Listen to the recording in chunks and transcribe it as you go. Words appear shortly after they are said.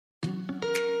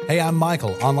Hey, I'm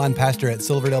Michael, online pastor at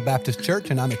Silverdale Baptist Church,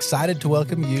 and I'm excited to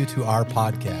welcome you to our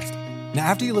podcast. Now,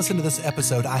 after you listen to this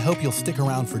episode, I hope you'll stick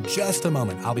around for just a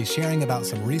moment. I'll be sharing about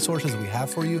some resources we have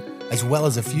for you, as well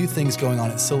as a few things going on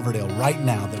at Silverdale right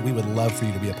now that we would love for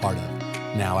you to be a part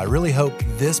of. Now, I really hope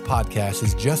this podcast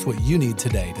is just what you need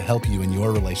today to help you in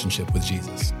your relationship with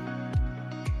Jesus.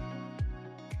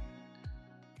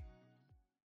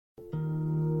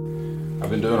 I've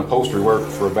been doing upholstery work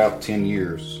for about 10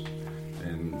 years.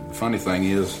 And the funny thing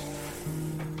is,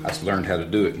 I learned how to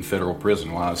do it in federal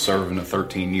prison while I was serving a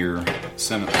 13-year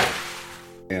sentence.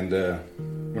 And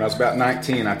when I was about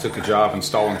 19, I took a job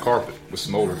installing carpet with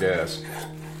some older guys.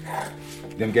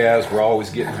 Them guys were always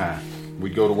getting high.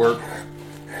 We'd go to work.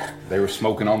 They were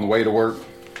smoking on the way to work,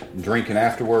 drinking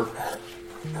after work,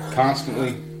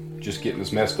 constantly just getting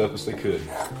as messed up as they could.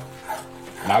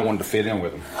 And I wanted to fit in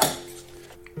with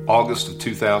them. August of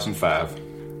 2005,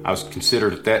 I was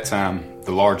considered at that time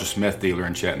the largest meth dealer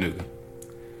in Chattanooga.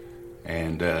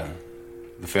 And the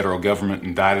federal government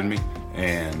indicted me,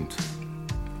 and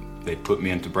they put me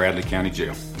into Bradley County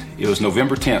Jail. It was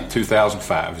November 10th,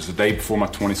 2005. It was the day before my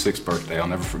 26th birthday. I'll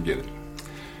never forget it.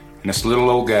 And this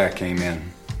little old guy came in.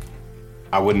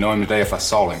 I wouldn't know him today if I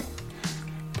saw him,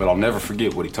 but I'll never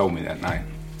forget what he told me that night.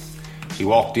 He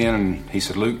walked in and he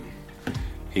said, "Luke,"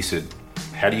 he said,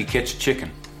 "how do you catch a chicken?"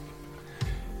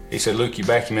 He said, "Luke, you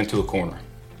back him into a corner."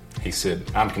 He said,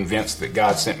 "I'm convinced that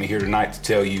God sent me here tonight to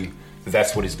tell you that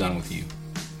that's what he's done with you."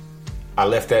 I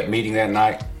left that meeting that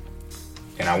night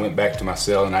and I went back to my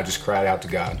cell and I just cried out to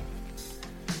God.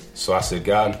 So I said,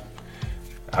 "God,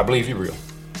 I believe you're real.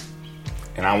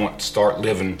 And I want to start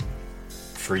living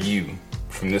for you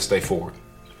from this day forward."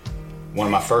 One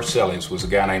of my first cellmates was a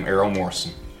guy named Errol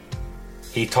Morrison.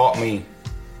 He taught me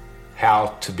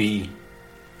how to be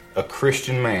a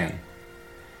Christian man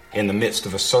in the midst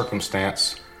of a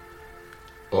circumstance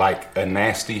like a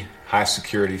nasty,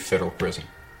 high-security federal prison.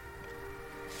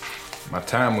 My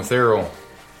time with Errol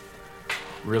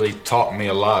really taught me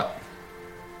a lot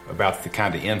about the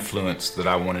kind of influence that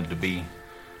I wanted to be.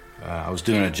 I was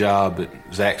doing a job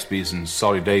at Zaxby's in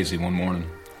Salty Daisy one morning,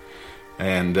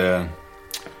 and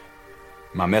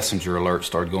my messenger alert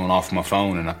started going off my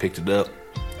phone, and I picked it up.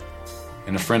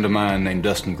 And a friend of mine named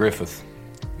Dustin Griffith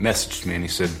messaged me, and he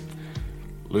said,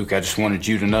 "Luke, I just wanted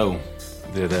you to know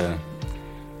that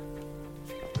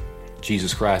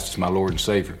Jesus Christ is my Lord and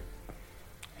Savior."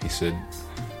 He said,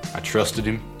 "I trusted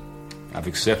him. I've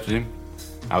accepted him.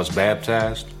 I was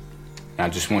baptized. And I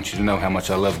just want you to know how much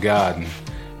I love God."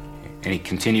 And he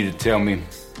continued to tell me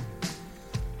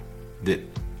that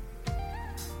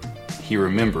he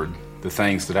remembered the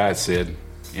things that I had said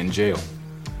in jail.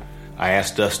 I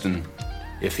asked Dustin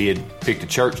if he had picked a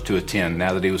church to attend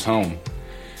now that he was home.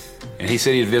 And he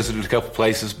said he had visited a couple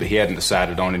places, but he hadn't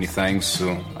decided on anything,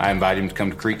 so I invited him to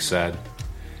come to Creekside.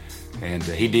 And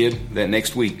he did that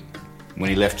next week. When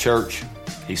he left church,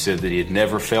 he said that he had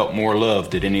never felt more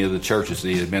loved at any of the churches that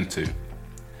he had been to.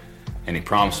 And he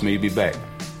promised me to be back.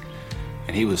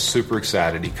 And he was super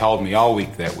excited. He called me all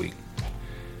week that week.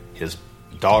 His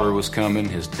daughter was coming,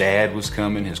 his dad was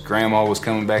coming, his grandma was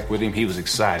coming back with him. He was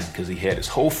excited because he had his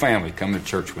whole family coming to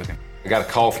church with him. I got a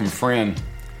call from a friend,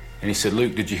 and he said,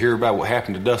 "Luke, did you hear about what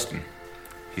happened to Dustin?"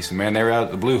 He said, "Man, they were out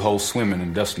at the Blue Hole swimming,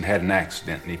 and Dustin had an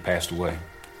accident, and he passed away."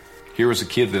 Here was a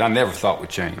kid that I never thought would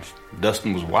change.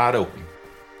 Dustin was wide open.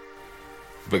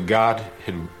 But God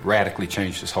had radically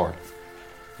changed his heart.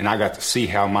 And I got to see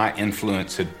how my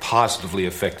influence had positively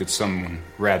affected someone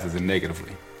rather than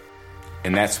negatively.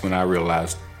 And that's when I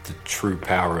realized the true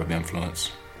power of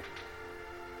influence.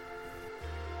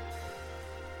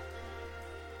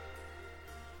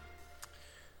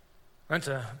 That's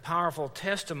a powerful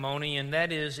testimony, and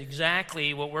that is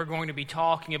exactly what we're going to be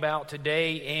talking about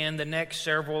today and the next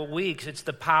several weeks. It's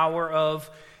the power of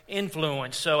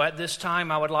influence. So at this time,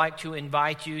 I would like to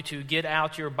invite you to get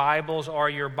out your Bibles or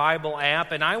your Bible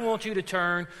app, and I want you to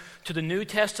turn to the New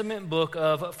Testament book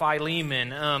of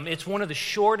Philemon. It's one of the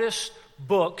shortest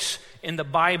books in the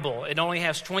Bible. It only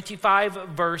has 25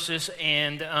 verses,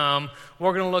 and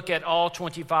we're going to look at all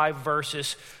 25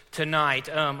 verses tonight.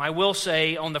 I will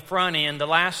say on the front end, the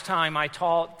last time I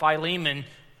taught Philemon,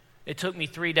 it took me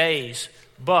 3 days.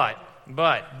 But,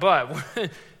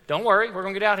 don't worry, we're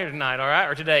going to get out here tonight, all right,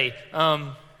 or today.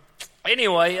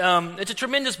 Anyway, it's a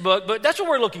tremendous book, but that's what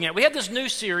we're looking at. We have this new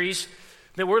series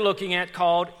that we're looking at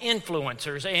called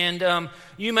Influencers, and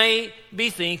you may be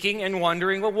thinking and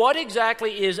wondering, well, what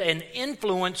exactly is an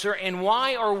influencer, and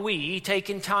why are we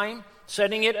taking time,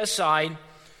 setting it aside,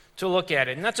 to look at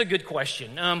it? And that's a good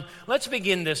question. Let's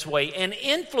begin this way. An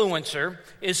influencer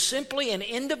is simply an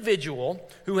individual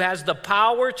who has the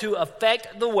power to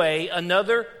affect the way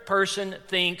another person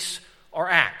thinks or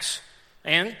acts.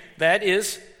 And that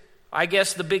is, I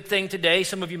guess, the big thing today.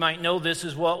 Some of you might know this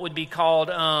is what would be called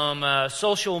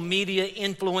social media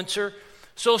influencer.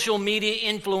 Social media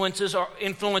influencers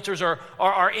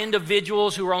are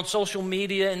individuals who are on social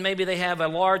media, and maybe they have a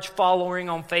large following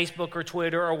on Facebook or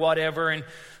Twitter or whatever. And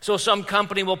so some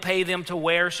company will pay them to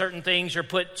wear certain things or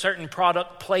put certain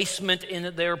product placement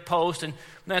in their post, and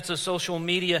that's a social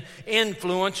media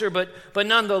influencer. But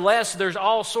nonetheless, there's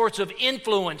all sorts of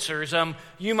influencers.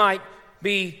 You might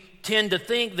tend to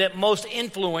think that most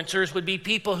influencers would be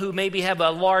people who maybe have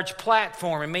a large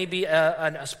platform and maybe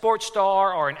a sports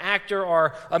star or an actor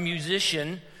or a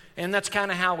musician, and that's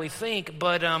kind of how we think.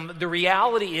 But the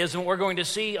reality is, and what we're going to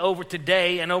see over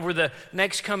today and over the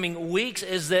next coming weeks,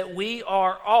 is that we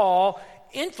are all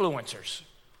influencers.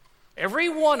 Every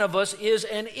one of us is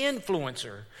an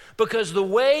influencer, because the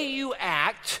way you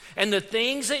act and the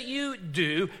things that you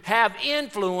do have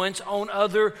influence on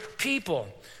other people.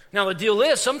 Now, the deal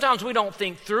is, sometimes we don't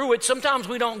think through it. Sometimes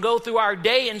we don't go through our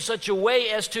day in such a way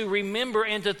as to remember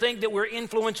and to think that we're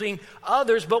influencing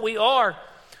others, but we are.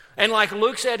 And like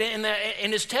Luke said in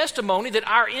his testimony, that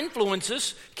our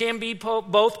influences can be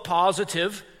both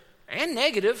positive and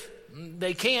negative.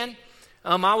 They can.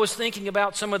 I was thinking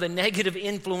about some of the negative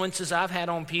influences I've had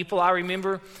on people. I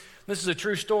remember, this is a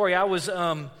true story, I was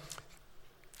about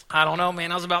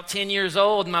 10 years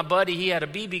old, and my buddy, he had a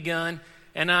BB gun.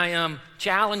 And I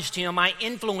challenged him, I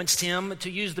influenced him to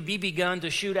use the BB gun to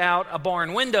shoot out a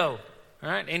barn window, all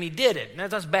right? And he did it.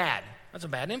 That's bad. That's a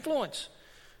bad influence.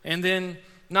 And then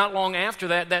not long after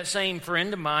that, that same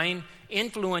friend of mine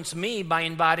influenced me by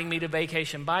inviting me to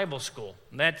Vacation Bible School.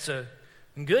 That's a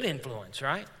good influence,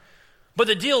 right? But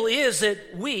the deal is that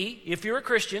if you're a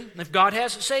Christian, if God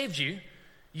has saved you,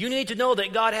 you need to know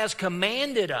that God has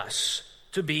commanded us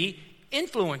to be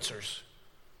influencers.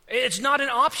 It's not an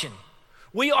option.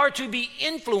 We are to be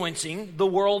influencing the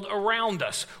world around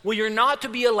us. We are not to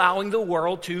be allowing the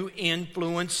world to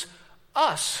influence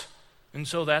us. And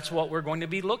so that's what we're going to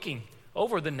be looking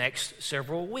over the next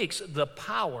several weeks, the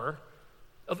power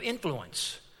of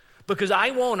influence. Because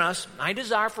I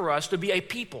desire for us to be a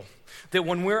people that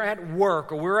when we're at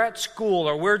work or we're at school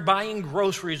or we're buying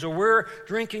groceries or we're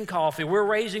drinking coffee, we're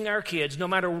raising our kids, no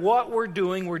matter what we're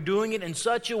doing it in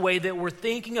such a way that we're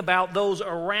thinking about those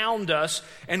around us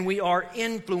and we are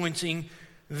influencing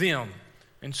them.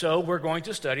 And so we're going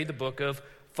to study the book of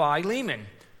Philemon,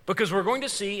 because we're going to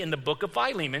see in the book of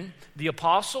Philemon, the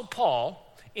Apostle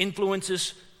Paul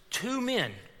influences two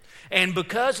men. And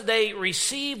because they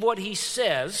receive what he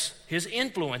says, his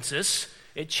influences,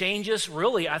 it changes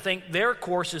really, I think, their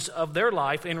courses of their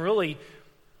life, and really,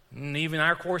 even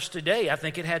our course today, I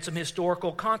think it had some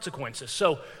historical consequences.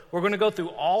 So we're going to go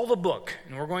through all the book,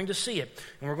 and we're going to see it.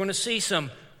 And we're going to see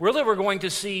we're going to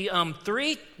see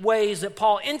three ways that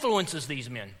Paul influences these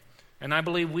men. And I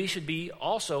believe we should be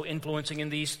also influencing in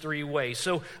these three ways.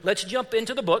 So let's jump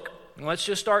into the book. And let's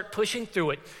just start pushing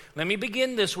through it. Let me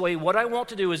begin this way. What I want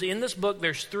to do is, in this book,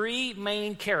 there's three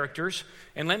main characters.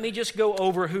 And let me just go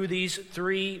over who these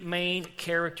three main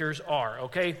characters are,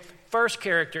 okay? First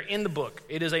character in the book,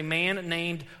 it is a man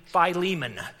named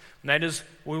Philemon. And that is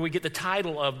where we get the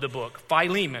title of the book,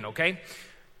 Philemon, okay?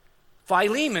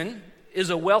 Philemon is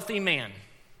a wealthy man.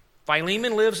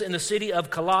 Philemon lives in the city of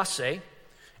Colossae,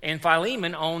 and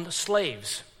Philemon owned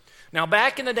slaves. Now,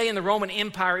 back in the day in the Roman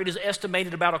Empire, it is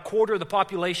estimated about a quarter of the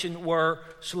population were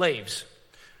slaves.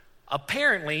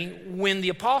 Apparently, when the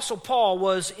Apostle Paul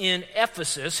was in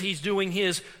Ephesus, he's doing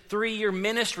his 3-year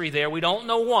ministry there. We don't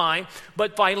know why,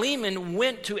 but Philemon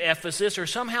went to Ephesus or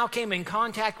somehow came in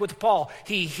contact with Paul.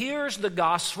 He hears the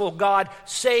gospel. God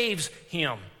saves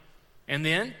him. And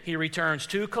then he returns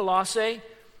to Colossae.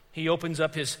 He opens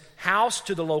up his house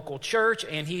to the local church,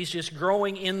 and he's just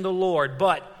growing in the Lord.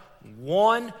 But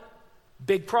one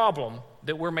big problem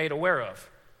that we're made aware of.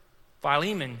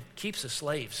 Philemon keeps the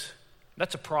slaves.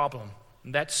 That's a problem.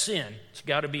 That's sin. It's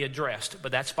got to be addressed.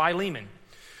 But that's Philemon.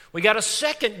 We got a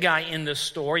second guy in this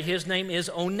story. His name is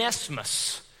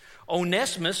Onesimus.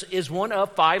 Onesimus is one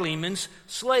of Philemon's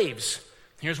slaves.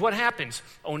 Here's what happens.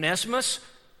 Onesimus,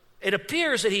 it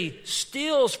appears that he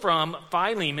steals from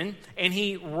Philemon and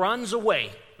he runs away.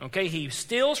 Okay, he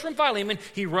steals from Philemon,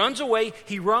 he runs away,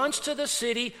 he runs to the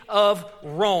city of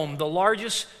Rome, the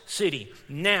largest city.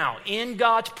 Now, in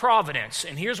God's providence,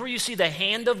 and here's where you see the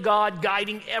hand of God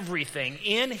guiding everything.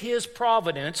 In his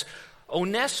providence,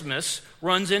 Onesimus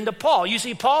runs into Paul. You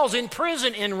see, Paul's in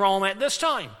prison in Rome at this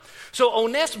time. So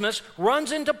Onesimus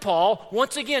runs into Paul.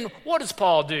 Once again, what does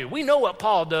Paul do? We know what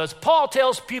Paul does. Paul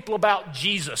tells people about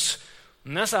Jesus.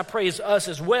 And that's, I pray, is us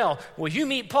as well. Well, you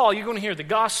meet Paul, you're going to hear the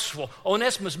gospel.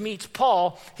 Onesimus meets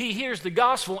Paul. He hears the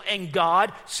gospel, and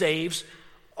God saves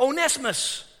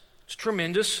Onesimus. It's a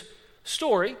tremendous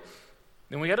story.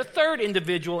 Then we got a third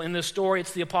individual in this story.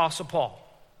 It's the Apostle Paul.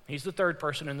 He's the third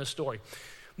person in this story.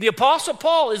 The Apostle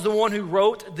Paul is the one who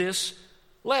wrote this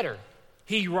letter.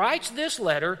 He writes this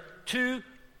letter to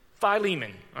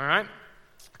Philemon, all right?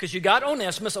 Because you got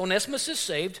Onesimus. Onesimus is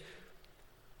saved.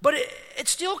 But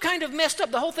it's still kind of messed up,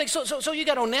 the whole thing. So you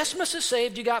got Onesimus is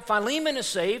saved, you got Philemon is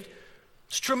saved.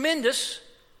 It's tremendous.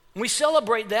 We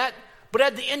celebrate that. But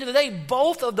at the end of the day,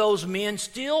 both of those men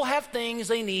still have things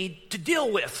they need to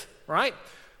deal with, right?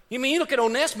 You mean, you look at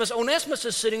Onesimus. Onesimus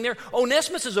is sitting there.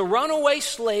 Onesimus is a runaway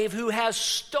slave who has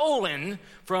stolen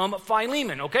from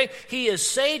Philemon, okay? He is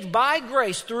saved by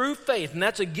grace through faith, and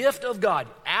that's a gift of God.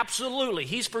 Absolutely,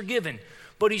 he's forgiven.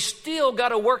 But he's still got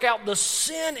to work out the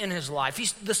sin in his life.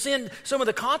 Some of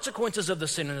the consequences of the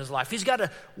sin in his life. He's got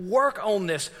to work on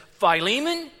this.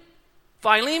 Philemon,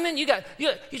 you talk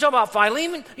about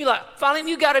Philemon? You're like, Philemon,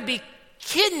 you got to be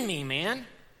kidding me, man.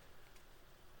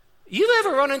 You've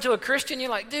ever run into a Christian, you're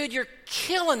like, dude, you're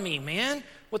killing me, man,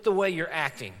 with the way you're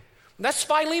acting. That's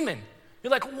Philemon.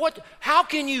 You're like, what? How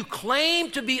can you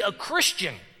claim to be a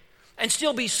Christian and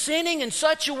still be sinning in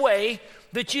such a way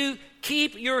that you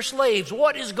keep your slaves?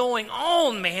 What is going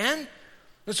on, man?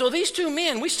 And so these two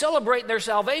men, we celebrate their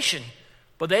salvation,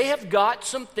 but they have got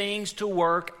some things to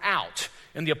work out.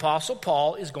 And the Apostle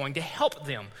Paul is going to help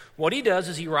them. What he does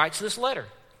is he writes this letter.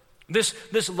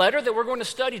 This letter that we're going to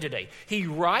study today. He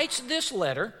writes this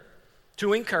letter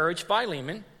to encourage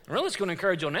Philemon. Really, it's going to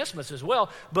encourage Onesimus as well,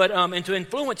 but and to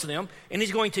influence them. And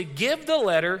he's going to give the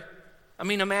letter. I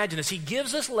mean, imagine this. He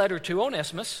gives this letter to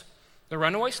Onesimus, the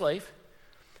runaway slave.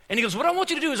 And he goes, what I want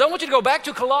you to do is I want you to go back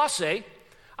to Colossae.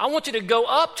 I want you to go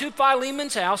up to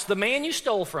Philemon's house, the man you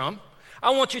stole from. I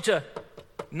want you to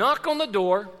knock on the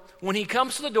door. When he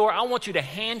comes to the door, I want you to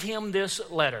hand him this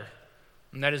letter.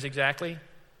 And that is exactly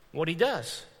what he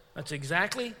does. That's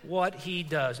exactly what he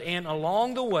does. And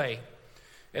along the way,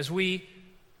 as we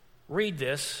read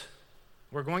this,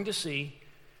 we're going to see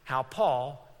how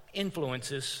Paul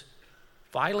influences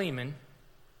Philemon.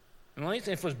 And let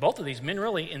me influence both of these men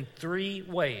really in three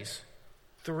ways.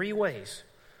 3 ways.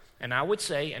 And I would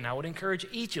say, and I would encourage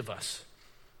each of us,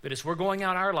 that as we're going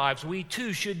out our lives, we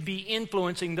too should be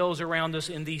influencing those around us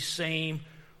in these same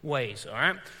ways. All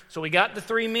right? So we got the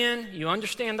 3 men. You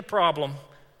understand the problem.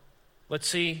 Let's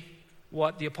see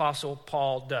what the Apostle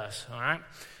Paul does. All right?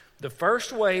 The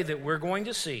first way that we're going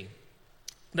to see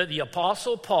that the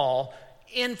Apostle Paul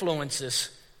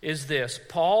influences is this.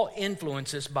 Paul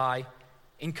influences by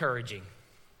encouraging.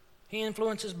 He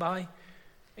influences by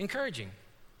encouraging.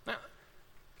 Now,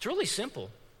 it's really simple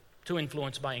to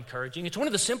influence by encouraging. It's one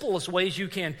of the simplest ways you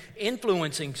can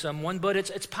influencing someone, but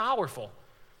it's powerful.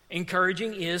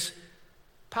 Encouraging is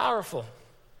powerful.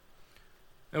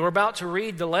 And we're about to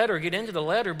read the letter, get into the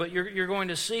letter, but you're going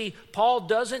to see Paul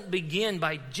doesn't begin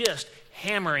by just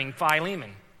hammering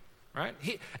Philemon, right?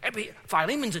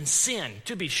 Philemon's in sin,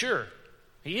 to be sure.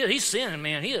 He's sinning,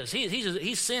 man. He is.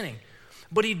 He's sinning.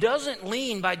 But he doesn't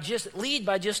lead by just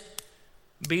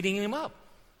beating him up.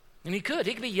 And he could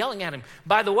be yelling at him.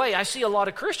 By the way, I see a lot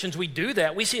of Christians, we do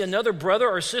that. We see another brother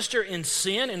or sister in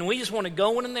sin, and we just want to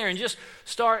go in there and just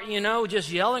start,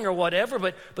 just yelling or whatever.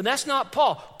 But that's not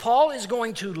Paul. Paul is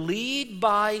going to lead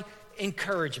by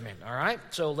encouragement, all right?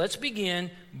 So let's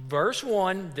begin. Verse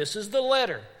 1, this is the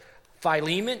letter.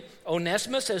 Philemon,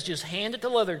 Onesimus has just handed the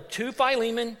letter to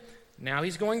Philemon. Now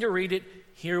he's going to read it.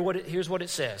 Here's what it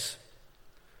says.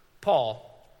 Paul,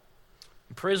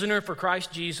 prisoner for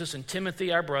Christ Jesus, and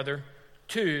Timothy, our brother,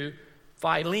 to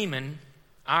Philemon,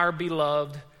 our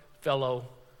beloved fellow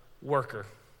worker.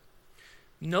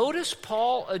 Notice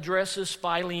Paul addresses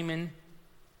Philemon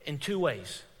in 2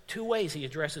 ways. 2 ways he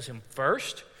addresses him.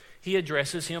 First, he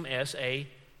addresses him as a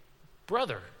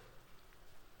brother.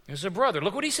 As a brother.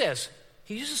 Look what he says.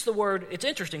 He uses the word, it's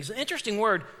interesting. It's an interesting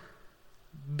word,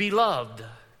 beloved.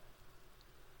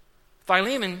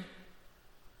 Philemon,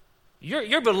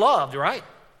 you're beloved, right?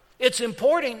 It's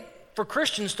important for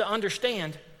Christians to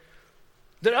understand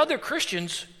that other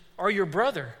Christians are your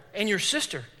brother and your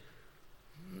sister.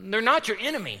 They're not your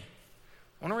enemy.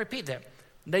 I want to repeat that.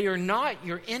 They are not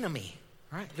your enemy,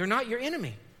 right? They're not your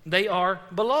enemy. They are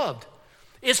beloved.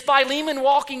 Is Philemon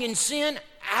walking in sin?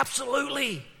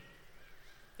 Absolutely.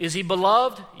 Is he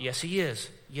beloved? Yes, he is.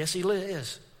 Yes, he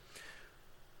is.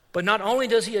 But not only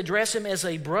does he address him as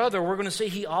a brother, we're going to see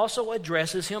he also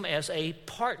addresses him as a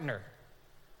partner.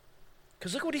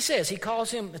 Because look what he says. He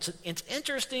calls him, it's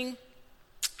interesting,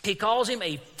 he calls him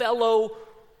a fellow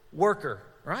worker,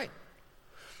 right?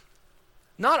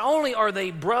 Not only are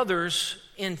they brothers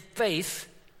in faith,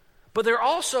 but they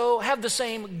also have the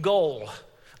same goal.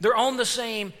 They're on the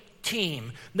same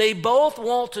team. They both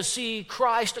want to see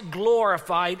Christ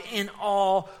glorified in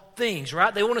all things,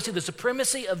 right? They want to see the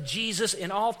supremacy of Jesus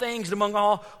in all things and among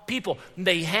all people.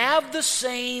 They have the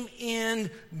same end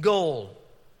goal.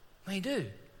 They do.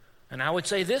 And I would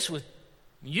say this with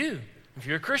you, if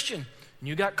you're a Christian, and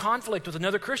you got conflict with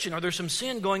another Christian, or there's some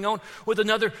sin going on with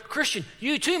another Christian,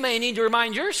 you too may need to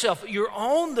remind yourself you're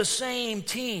on the same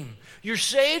team. You're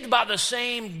saved by the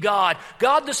same God.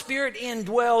 God the Spirit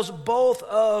indwells both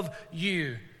of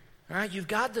you. All right? You've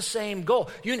got the same goal.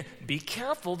 Be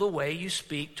careful the way you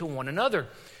speak to one another.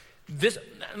 Let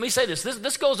me say this.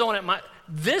 This goes on at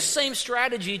this same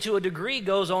strategy to a degree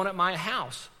goes on at my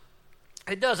house.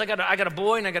 It does. I got a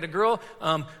boy and I got a girl.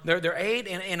 They're 8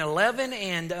 and 11,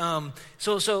 and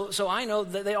so I know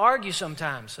that they argue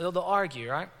sometimes. They'll argue,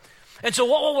 right? And so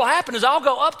what will happen is I'll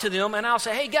go up to them and I'll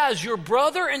say, "Hey guys, you're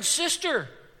brother and sister,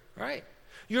 right?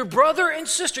 You're brother and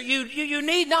sister. You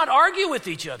need not argue with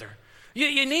each other.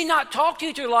 You need not talk to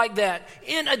each other like that.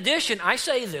 In addition, I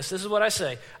say this. This is what I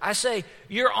say. I say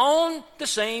you're on the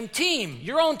same team.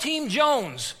 You're on Team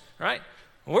Jones, right?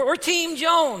 We're Team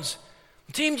Jones."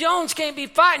 Team Jones can't be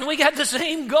fighting. We got the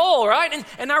same goal, right?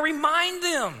 And I remind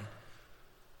them.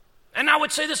 And I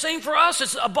would say the same for us.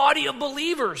 It's a body of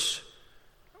believers.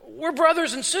 We're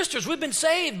brothers and sisters. We've been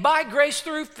saved by grace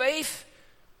through faith.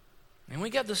 And we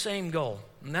got the same goal.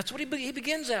 And that's what he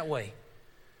begins that way.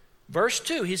 Verse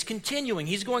 2, he's continuing.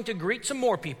 He's going to greet some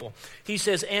more people. He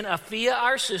says, "And Apphia,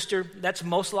 our sister," that's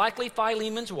most likely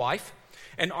Philemon's wife,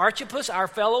 "and Archippus, our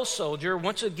fellow soldier,"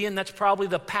 once again, that's probably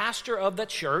the pastor of the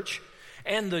church,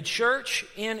 "and the church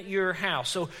in your house."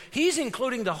 So he's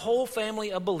including the whole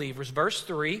family of believers. Verse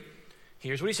 3,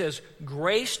 here's what he says: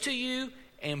 "Grace to you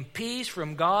and peace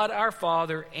from God our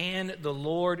Father and the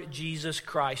Lord Jesus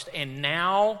Christ." And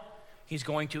now he's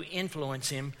going to influence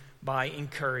him by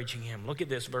encouraging him. Look at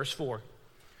this, verse 4.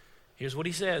 Here's what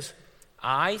he says: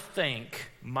 "I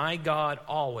thank my God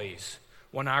always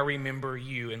when I remember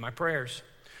you in my prayers,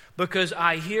 because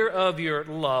I hear of your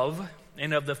love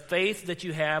and of the faith that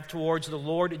you have towards the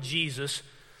Lord Jesus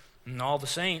and all the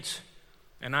saints.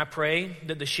 And I pray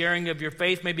that the sharing of your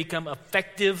faith may become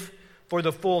effective for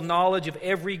the full knowledge of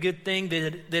every good thing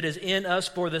that is in us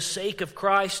for the sake of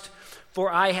Christ. For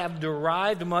I have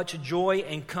derived much joy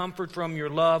and comfort from your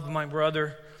love, my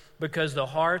brother, because the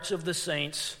hearts of the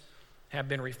saints have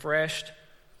been refreshed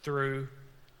through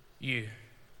you."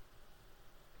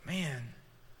 Man,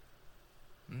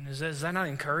 is that not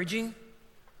encouraging?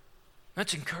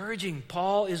 That's encouraging.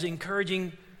 Paul is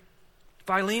encouraging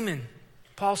Philemon.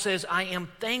 Paul says, "I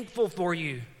am thankful for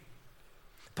you."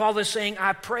 Paul is saying,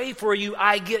 "I pray for you.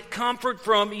 I get comfort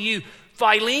from you."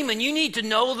 Philemon, you need to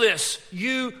know this.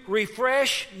 You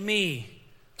refresh me.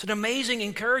 It's an amazing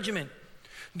encouragement.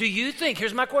 Do you think,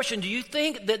 here's my question, do you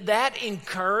think that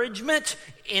encouragement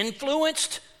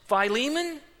influenced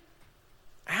Philemon?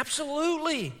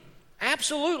 Absolutely.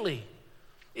 Absolutely.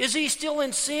 Is he still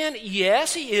in sin?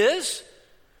 Yes, he is.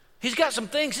 He's got some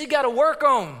things he's got to work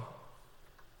on.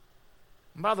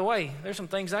 And by the way, there's some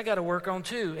things I got to work on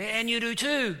too. And you do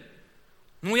too.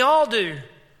 And we all do.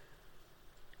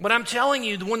 But I'm telling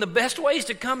you, one of the best ways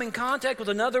to come in contact with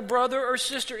another brother or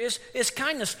sister is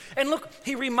kindness. And look,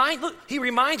 he reminds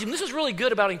him. This is really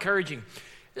good about encouraging.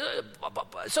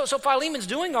 So Philemon's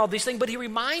doing all these things, but he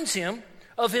reminds him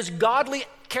of his godly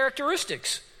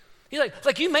characteristics. He's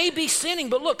like, you may be sinning,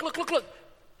 but look.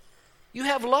 You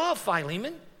have love,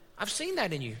 Philemon. I've seen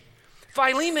that in you.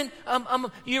 Philemon,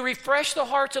 you refresh the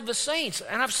hearts of the saints,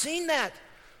 and I've seen that.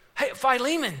 Hey,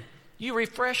 Philemon, you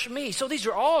refresh me. So these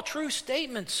are all true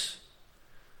statements.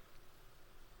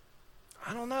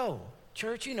 I don't know.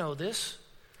 Church, you know this.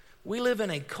 We live in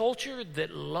a culture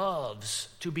that loves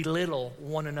to belittle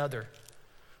one another.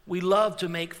 We love to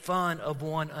make fun of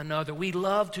one another. We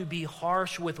love to be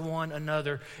harsh with one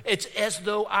another. It's as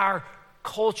though our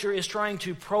culture is trying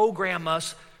to program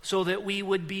us so that we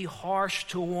would be harsh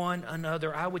to one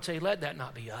another. I would say, let that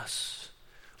not be us.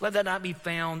 Let that not be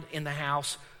found in the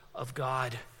house of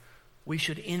God. We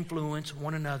should influence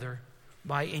one another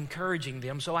by encouraging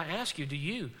them. So I ask you, do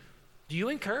you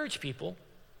encourage people?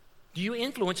 Do you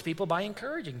influence people by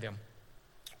encouraging them?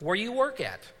 Where you work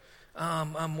at,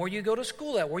 where you go to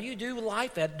school at, where you do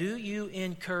life at, do you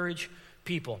encourage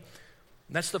people?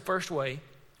 That's the first way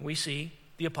we see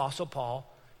the Apostle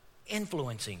Paul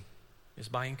influencing. is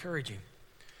by encouraging.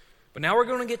 But now we're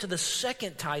going to get to the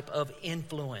second type of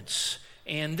influence.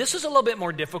 And this is a little bit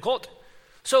more difficult.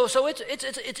 So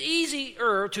it's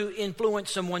easier to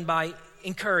influence someone by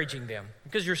encouraging them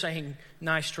because you're saying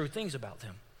nice, true things about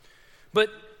them. But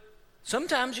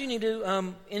sometimes you need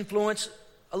to influence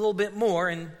a little bit more,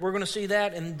 and we're going to see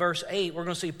that in verse 8. We're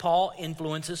going to see Paul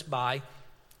influences by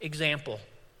example.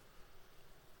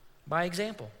 By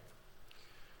example.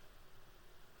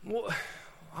 Well,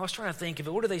 I was trying to think of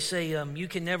it. What do they say? You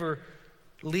can never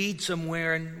lead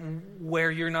somewhere where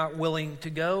you're not willing to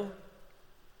go.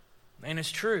 And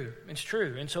it's true. It's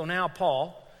true. And so now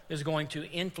Paul is going to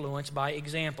influence by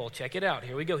example. Check it out.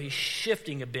 Here we go. He's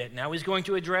shifting a bit. Now he's going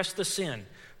to address the sin.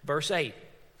 Verse 8.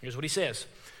 Here's what he says.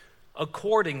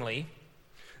 Accordingly,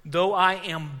 though I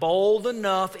am bold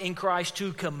enough in Christ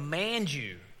to command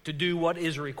you to do what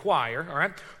is required, all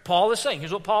right? Paul is saying,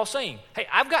 here's what Paul's saying. Hey,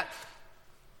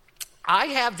 I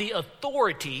have the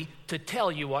authority to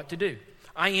tell you what to do.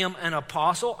 I am an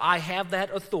apostle. I have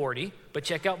that authority. But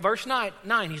check out verse 9.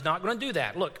 He's not going to do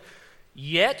that. Look,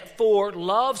 yet for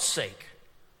love's sake,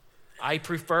 I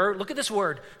prefer, look at this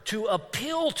word, to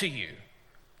appeal to you.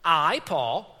 I,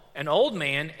 Paul, an old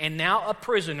man, and now a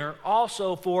prisoner,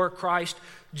 also for Christ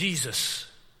Jesus.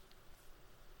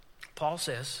 Paul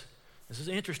says, this is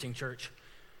interesting, church.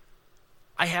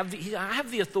 I have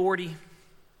the authority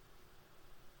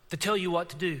to tell you what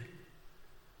to do.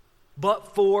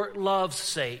 But for love's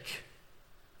sake,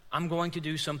 I'm going to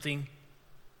do something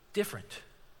different.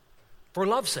 For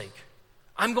love's sake,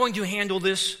 I'm going to handle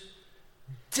this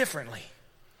differently.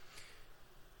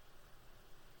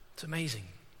 It's amazing.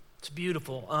 It's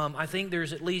beautiful. I think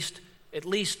there's at least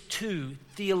two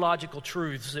theological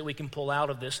truths that we can pull out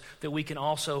of this that we can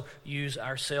also use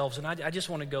ourselves. And I just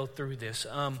want to go through this.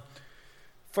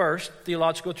 First,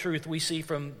 theological truth we see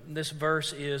from this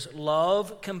verse is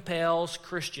love compels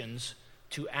Christians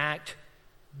to act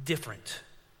different.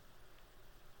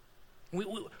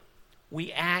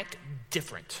 We act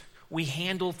different. We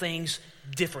handle things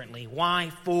differently.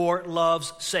 Why? For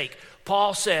love's sake.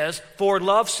 Paul says, for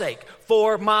love's sake,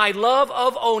 for my love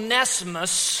of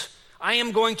Onesimus, I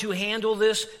am going to handle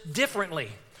this differently.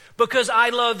 Because I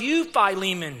love you,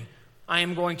 Philemon, I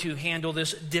am going to handle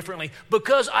this differently.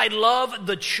 Because I love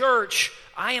the church,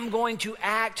 I am going to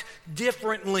act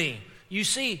differently. You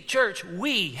see, church,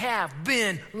 we have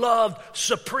been loved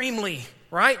supremely,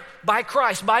 right? By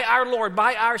Christ, by our Lord,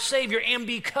 by our Savior. And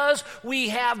because we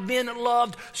have been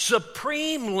loved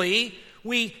supremely,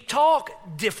 we talk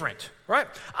different, right?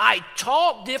 I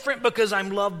talk different because I'm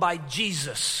loved by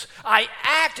Jesus. I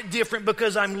act different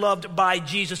because I'm loved by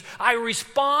Jesus. I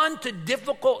respond to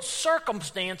difficult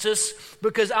circumstances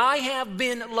because I have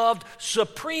been loved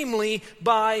supremely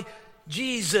by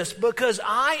Jesus. Because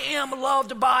I am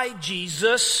loved by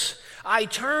Jesus, I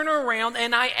turn around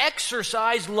and I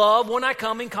exercise love when I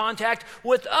come in contact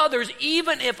with others,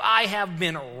 even if I have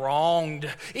been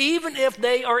wronged, even if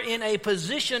they are in a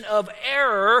position of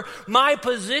error. My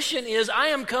position is I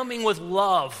am coming with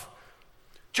love.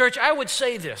 Church, I would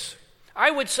say this.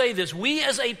 We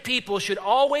as a people should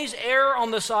always err on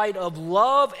the side of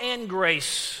love and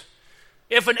grace.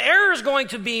 If an error is going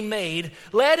to be made,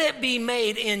 let it be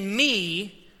made in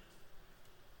me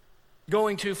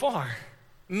going too far.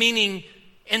 Meaning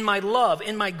in my love,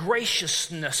 in my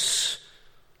graciousness.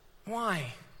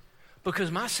 Why? Because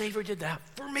my Savior did that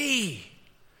for me.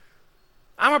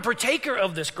 I'm a partaker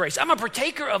of this grace. I'm a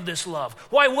partaker of this love.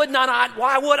 Why would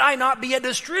I not be a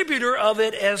distributor of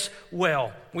it as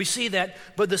well? We see that.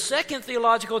 But the second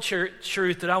theological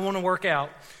truth that I want to work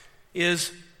out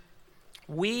is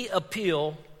we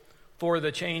appeal for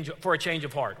a change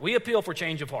of heart. We appeal for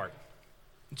change of heart.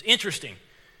 It's interesting.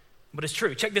 But it's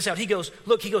true. Check this out. He goes,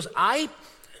 I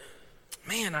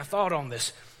thought on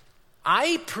this.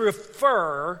 I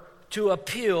prefer to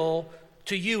appeal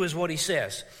to you is what he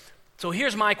says. So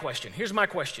here's my question.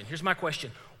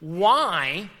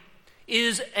 Why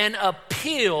is an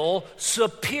appeal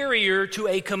superior to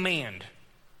a command?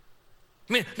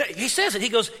 I mean, he says it.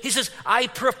 He says, I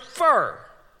prefer.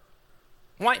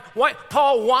 Why,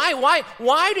 Paul,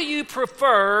 why do you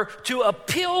prefer to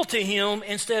appeal to him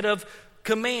instead of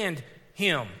command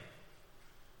him?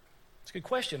 It's a good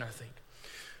question, I think.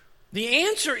 The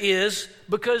answer is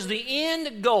because the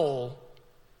end goal,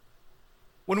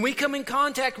 when we come in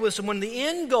contact with someone, the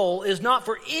end goal is not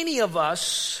for any of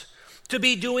us to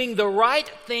be doing the right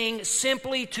thing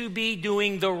simply to be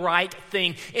doing the right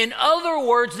thing. In other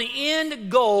words, the end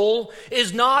goal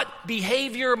is not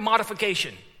behavior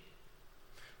modification.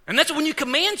 And that's when you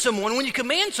command someone. What are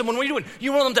you doing?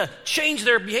 You want them to change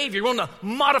their behavior. You want them to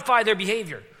modify their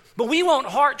behavior. But we want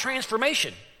heart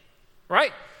transformation,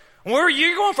 right?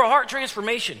 You're going for a heart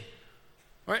transformation,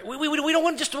 right? We don't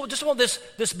want just want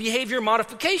this behavior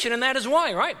modification, and that is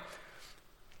why, right?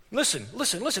 Listen.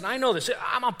 I know this.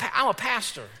 I'm a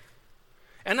pastor,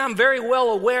 and I'm very well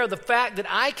aware of the fact that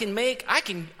I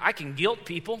can guilt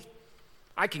people.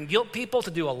 I can guilt people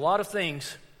to do a lot of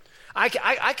things. I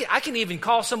can even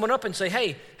call someone up and say,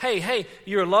 hey,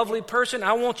 you're a lovely person.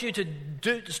 I want you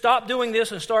to stop doing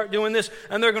this and start doing this.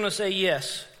 And they're going to say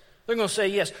yes. They're going to say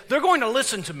yes. They're going to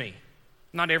listen to me.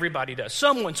 Not everybody does.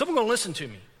 Someone's going to listen to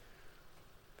me.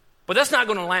 But that's not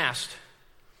going to last.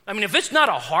 I mean, if it's not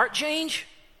a heart change,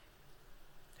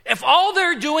 if all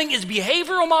they're doing is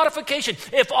behavioral modification,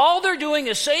 if all they're doing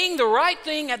is saying the right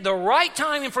thing at the right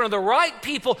time in front of the right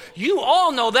people, you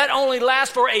all know that only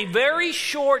lasts for a very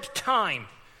short time.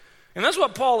 And that's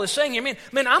what Paul is saying here.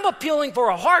 Man, I'm appealing for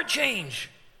a heart change.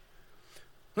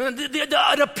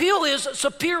 An appeal is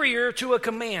superior to a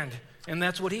command. And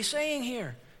that's what he's saying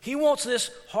here. He wants this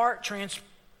heart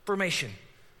transformation.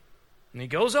 And he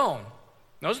goes on.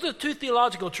 Those are the two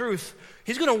theological truths.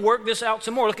 He's going to work this out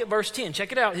some more. Look at verse 10.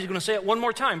 Check it out. He's going to say it one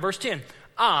more time. Verse 10.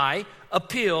 I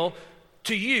appeal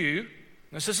to you.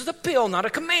 This is an appeal, not a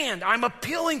command. I'm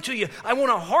appealing to you. I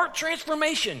want a heart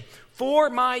transformation for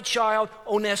my child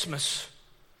Onesimus,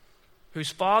 whose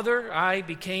father I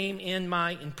became in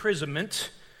my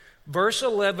imprisonment. Verse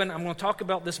 11, I'm going to talk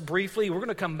about this briefly. We're going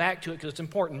to come back to it because it's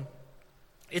important.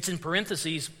 It's in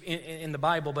parentheses in the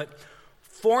Bible, but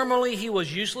formerly he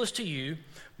was useless to you,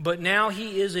 but now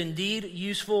he is indeed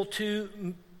useful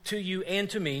to you and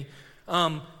to me.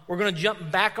 We're going to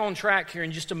jump back on track here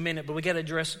in just a minute, but we got to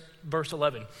address verse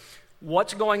 11.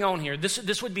 What's going on here? This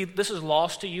is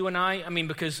lost to you and I mean,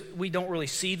 because we don't really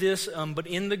see this, but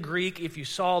in the Greek, if you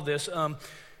saw this,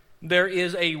 there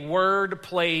is a word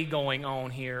play going on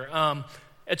here.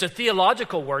 It's a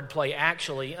theological word play,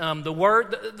 actually.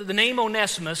 The name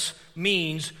Onesimus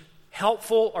means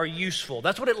helpful or useful.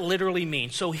 That's what it literally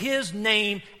means. So his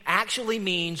name actually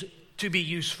means to be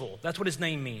useful. That's what his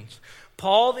name means.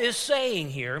 Paul is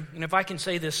saying here, and if I can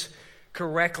say this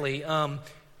correctly,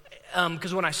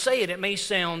 because when I say it, it may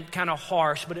sound kind of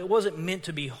harsh, but it wasn't meant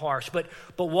to be harsh. But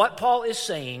what Paul is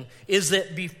saying is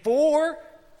that before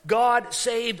God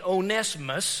saved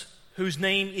Onesimus, whose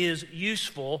name is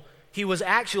useful, he was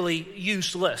actually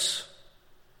useless.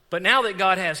 But now that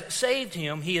God has saved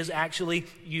him, he is actually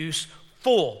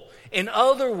useful. In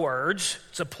other words,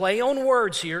 it's a play on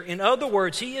words here. In other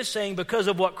words, he is saying because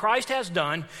of what Christ has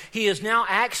done, he has now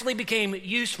actually became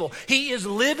useful. He is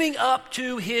living up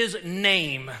to his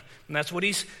name. And that's what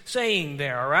he's saying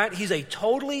there, all right? He's a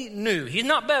totally new. He's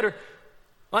not better.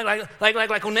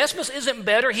 Like Onesimus isn't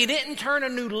better. He didn't turn a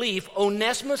new leaf.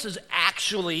 Onesimus is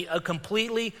actually a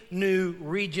completely new,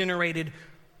 regenerated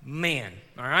man.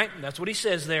 All right? That's what he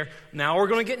says there. Now we're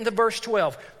going to get into verse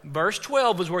 12. Verse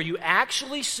 12 is where you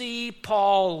actually see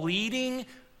Paul leading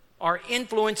or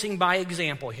influencing by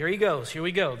example. Here he goes. Here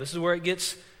we go. This is where it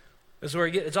gets,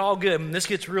 it's all good. And this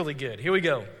gets really good. Here we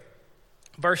go.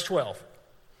 Verse 12.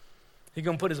 He's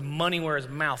going to put his money where his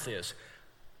mouth is.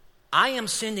 I am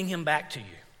sending him back to you.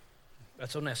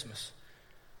 That's Onesimus.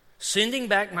 Sending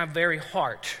back my very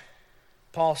heart.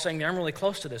 Paul's saying there, I'm really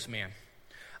close to this man.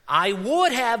 I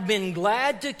would have been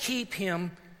glad to keep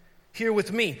him here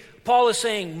with me. Paul is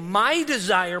saying, my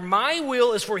desire, my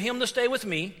will is for him to stay with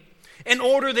me in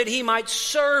order that he might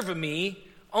serve me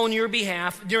on your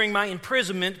behalf during my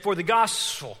imprisonment for the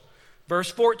gospel. Verse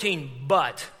 14,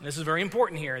 but, this is very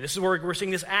important here. This is where we're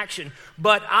seeing this action.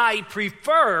 But I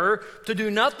prefer to do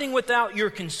nothing without your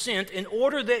consent in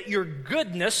order that your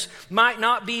goodness might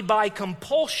not be by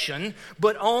compulsion,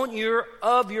 but of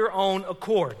your own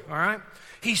accord. All right?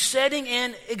 He's setting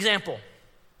an example.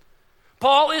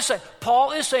 Paul is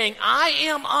saying, I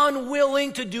am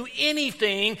unwilling to do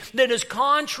anything that is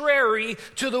contrary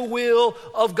to the will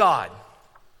of God.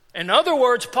 In other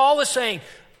words, Paul is saying,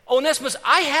 Onesimus,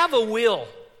 I have a will.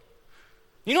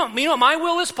 You know what my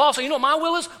will is? Paul said, you know what my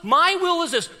will is? My will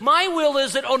is this. My will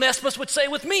is that Onesimus would stay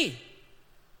with me.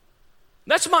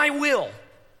 That's my will.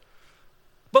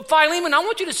 But Philemon, I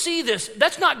want you to see this.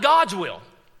 That's not God's will.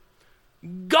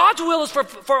 God's will is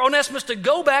for Onesimus to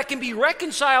go back and be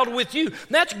reconciled with you.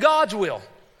 That's God's will.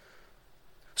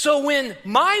 So when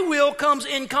my will comes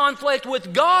in conflict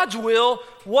with God's will,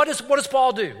 what does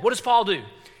Paul do? What does Paul do?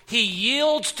 He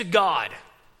yields to God.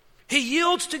 He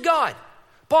yields to God.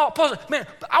 Paul said, man,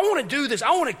 I want to do this.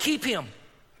 I want to keep him.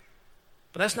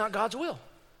 But that's not God's will.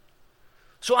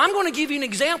 So I'm going to give you an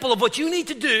example of what you need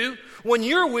to do when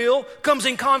your will comes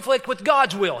in conflict with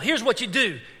God's will. Here's what you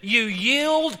do. You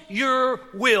yield your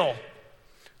will.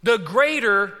 The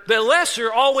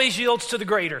lesser always yields to the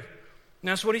greater. And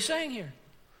that's what he's saying here.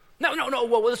 No.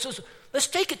 Well, let's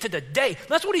take it to the day.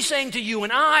 That's what he's saying to you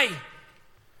and I.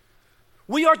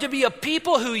 We are to be a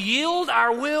people who yield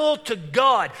our will to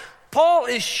God. Paul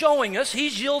is showing us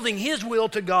he's yielding his will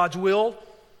to God's will.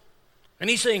 And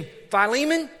he's saying,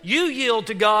 Philemon, you yield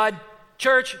to God.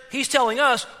 Church, he's telling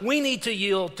us we need to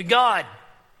yield to God.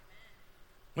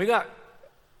 We got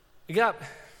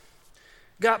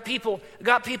people,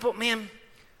 man,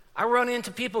 I run into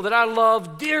people that I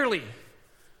love dearly.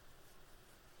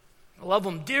 I love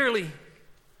them dearly.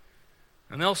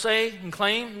 And they'll say and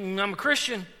claim, I'm a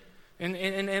Christian.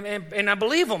 And I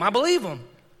believe them.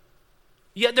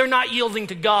 Yet they're not yielding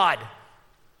to God.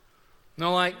 You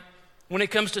know, like when it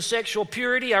comes to sexual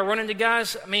purity, I run into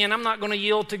guys, man, I'm not going to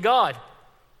yield to God.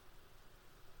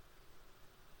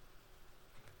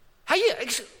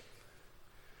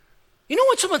 You know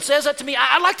when someone says that to me,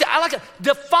 I like to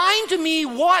define to me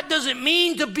what does it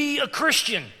mean to be a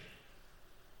Christian?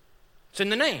 It's in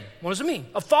the name. What does it mean?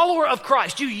 A follower of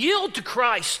Christ. You yield to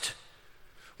Christ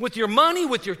with your money,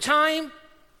 with your time,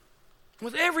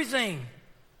 with everything.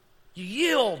 You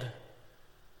yield.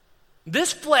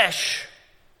 This flesh,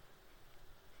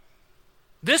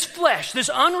 this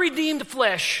unredeemed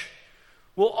flesh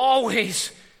will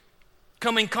always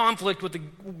come in conflict with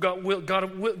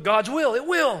God's will. It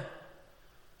will.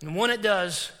 And when it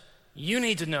does, you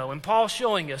need to know. And Paul's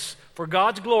showing us, for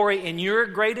God's glory and your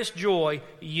greatest joy,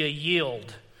 you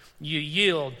yield. You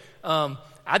yield.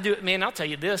 I do, man, I'll tell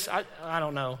you this. I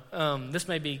don't know. This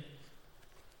may be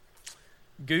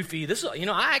goofy.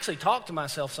 I actually talk to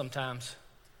myself sometimes.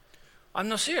 I'm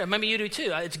no serious. Maybe you do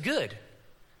too. It's good.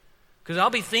 Because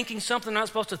I'll be thinking something I'm not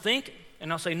supposed to think,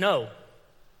 and I'll say no.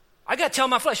 I got to tell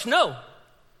my flesh no.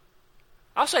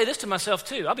 I'll say this to myself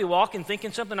too. I'll be walking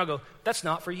thinking something, I'll go, that's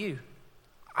not for you.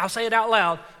 I'll say it out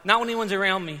loud, not when anyone's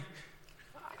around me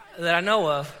that I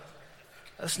know of.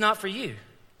 That's not for you.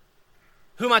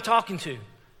 Who am I talking to?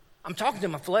 I'm talking to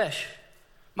my flesh.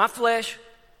 My flesh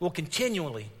will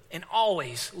continually and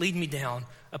always lead me down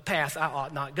a path I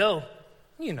ought not go.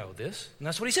 You know this. And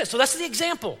that's what he says. So that's the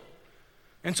example.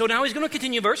 And so now he's going to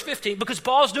continue verse 15 because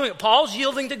Paul's doing it. Paul's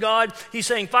yielding to God. He's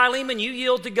saying, Philemon, you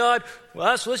yield to God.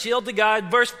 Well, let's yield to God.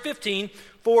 Verse 15,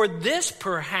 for this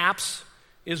perhaps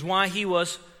is why he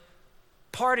was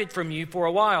parted from you for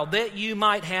a while, that you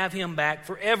might have him back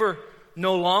forever,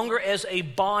 no longer as a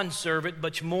bondservant,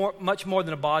 but much more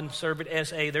than a bondservant,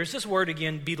 as a, there's this word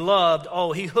again, beloved.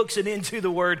 Oh, he hooks it into the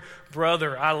word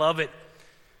brother. I love it.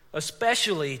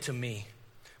 Especially to me.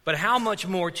 But how much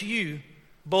more to you,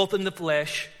 both in the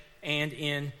flesh and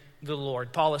in the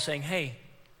Lord. Paul is saying, hey,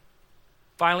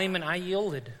 Philemon, I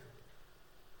yielded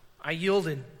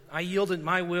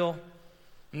my will.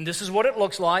 And this is what it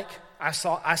looks like. I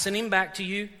sent him back to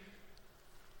you.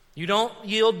 You don't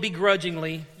yield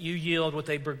begrudgingly. You yield with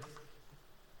a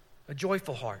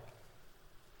joyful heart.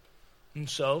 And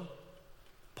so,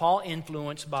 Paul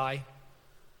influenced by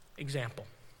example.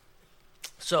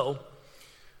 So,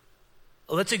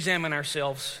 let's examine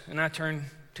ourselves, and I turn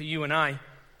to you and I.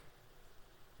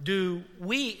 Do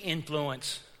we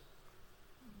influence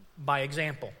by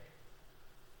example?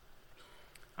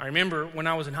 I remember when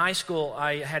I was in high school,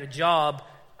 I had a job.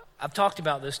 I've talked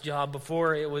about this job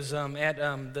before. It was at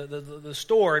the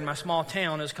store in my small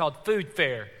town. It was called Food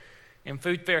Fair. And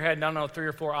Food Fair had, I don't know, 3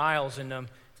 or 4 aisles. And,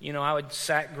 I would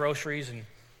sack groceries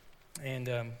and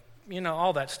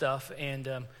all that stuff. And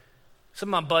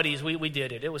some of my buddies, we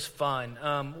did it. It was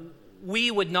fun.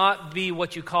 We would not be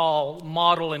what you call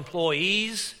model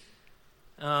employees.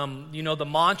 The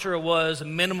mantra was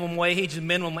minimum wage and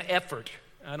minimum effort.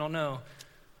 I don't know.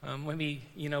 Maybe,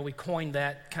 we coined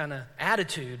that kind of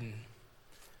attitude. And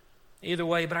either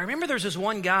way, but I remember there's this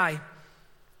one guy,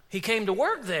 he came to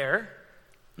work there,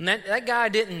 and that guy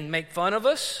didn't make fun of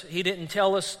us. He didn't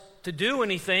tell us to do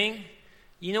anything.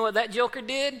 You know what that joker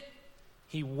did?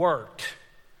 He worked.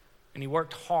 And he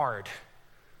worked hard.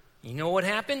 You know what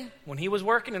happened when he was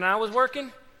working and I was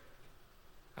working?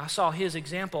 I saw his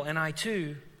example, and I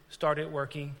too started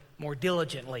working more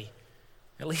diligently,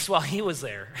 at least while he was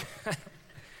there.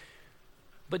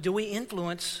 But do we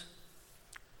influence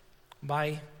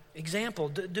by example?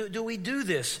 Do we do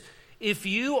this? If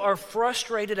you are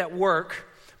frustrated at work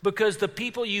because the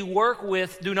people you work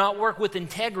with do not work with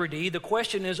integrity, the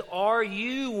question is, are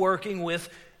you working with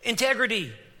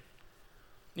integrity?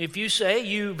 If you say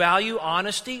you value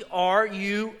honesty, are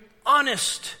you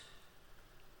honest?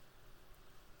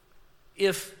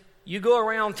 If you go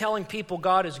around telling people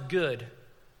God is good,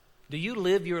 do you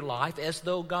live your life as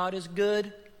though God is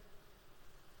good?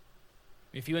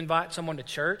 If you invite someone to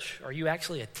church, are you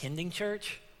actually attending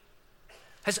church?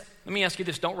 Let me ask you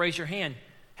this, don't raise your hand.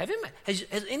 Has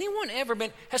anyone ever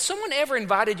has someone ever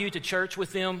invited you to church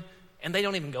with them and they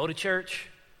don't even go to church?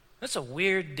 That's a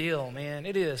weird deal, man.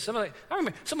 It is. I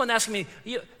remember someone asking me,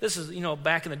 this is,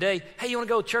 back in the day, hey, you want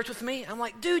to go to church with me? I'm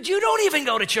like, dude, you don't even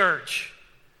go to church.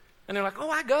 And they're like, oh,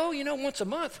 I go, once a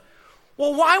month.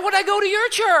 Well, why would I go to your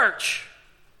church?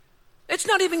 It's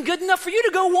not even good enough for you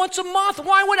to go once a month.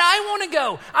 Why would I want to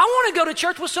go? I want to go to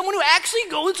church with someone who actually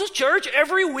goes to church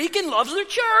every week and loves their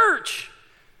church.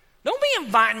 Don't be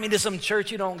inviting me to some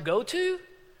church you don't go to.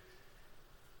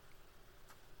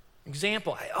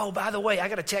 Example, oh, by the way, I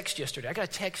got a text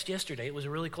yesterday. It was a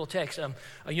really cool text.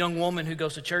 A young woman who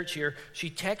goes to church here, she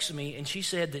texted me, and she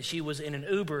said that she was in an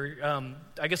Uber.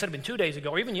 I guess that had been 2 days ago,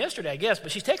 or even yesterday, I guess,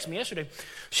 but she texted me yesterday.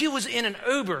 She was in an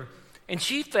Uber, and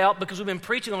she felt, because we've been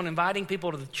preaching on inviting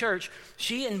people to the church,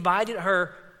 she invited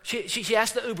her, she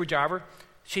asked the Uber driver,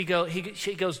 she goes,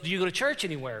 do you go to church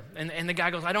anywhere? And the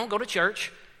guy goes, I don't go to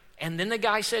church. And then the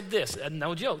guy said this,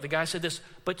 no joke, the guy said this,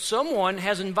 but someone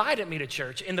has invited me to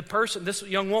church. And this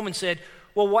young woman said,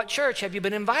 well, what church have you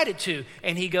been invited to?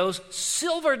 And he goes,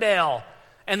 Silverdale.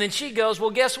 And then she goes,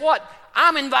 well, guess what?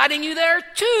 I'm inviting you there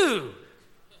too.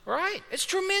 Right? It's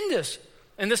tremendous.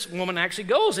 And this woman actually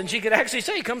goes, and she could actually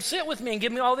say, come sit with me and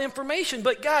give me all the information.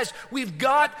 But guys, we've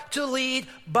got to lead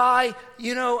by,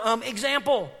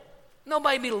 example.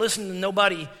 Nobody be listening to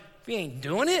nobody if you ain't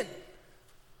doing it.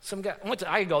 Some guy,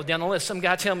 I go down the list. Some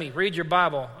guy tell me, read your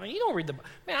Bible. You don't read the Bible.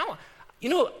 Man,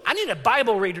 I need a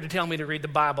Bible reader to tell me to read the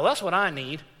Bible. That's what I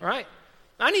need, right?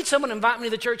 I need someone to invite me to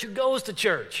the church who goes to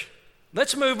church.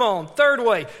 Let's move on. Third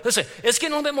way. Listen, it's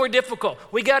getting a little bit more difficult.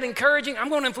 We got encouraging. I'm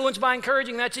going to influence by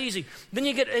encouraging. That's easy. Then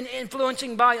you get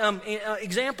influencing by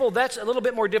example. That's a little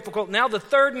bit more difficult. Now the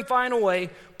third and final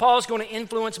way, Paul is going to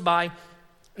influence by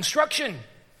instruction.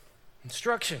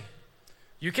 Instruction.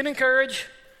 You can encourage.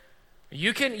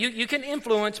 You can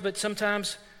influence, but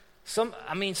sometimes you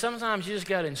just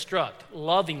got to instruct.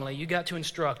 Lovingly, you got to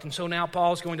instruct. And so now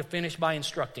Paul's going to finish by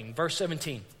instructing. Verse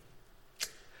 17.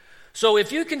 So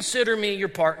if you consider me your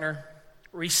partner,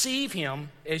 receive him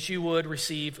as you would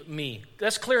receive me.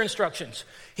 That's clear instructions.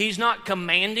 He's not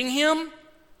commanding him.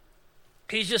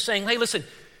 He's just saying, hey, listen,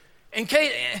 in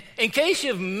case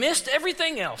you've missed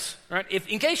everything else, right?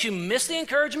 In case you missed the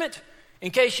encouragement, in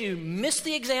case you missed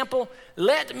the example,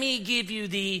 let me give you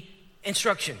the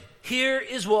instruction. Here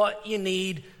is what you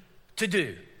need to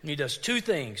do. And he does two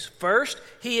things. First,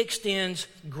 he extends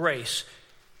grace.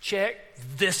 Check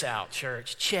this out,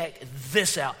 church. Check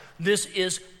this out. This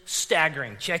is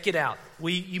staggering. Check it out.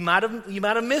 You might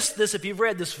have missed this if you've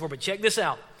read this before, but check this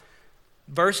out.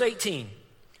 Verse 18.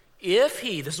 If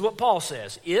he, this is what Paul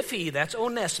says, if he, that's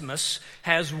Onesimus,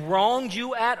 has wronged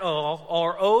you at all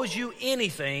or owes you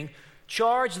anything,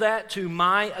 charge that to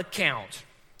my account.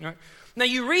 Right? Now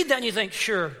you read that and you think,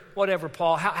 sure, whatever,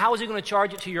 Paul. How is he going to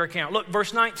charge it to your account? Look,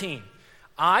 verse 19.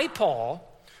 I, Paul,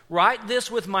 write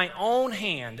this with my own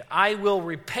hand. I will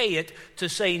repay it, to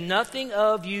say nothing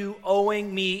of you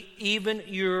owing me even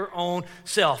your own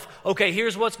self. Okay,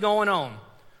 here's what's going on.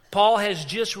 Paul has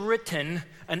just written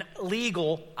an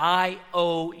legal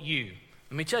IOU.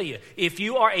 Let me tell you, if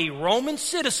you are a Roman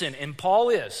citizen, and Paul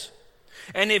is,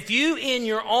 and if you in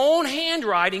your own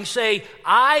handwriting say,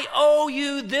 I owe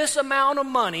you this amount of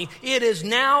money, it is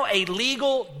now a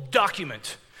legal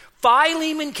document.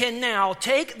 Philemon can now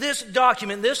take this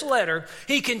document, this letter,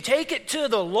 he can take it to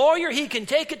the lawyer, he can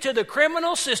take it to the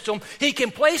criminal system, he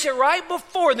can place it right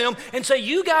before them and say,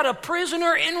 you got a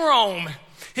prisoner in Rome.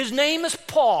 His name is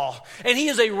Paul, and he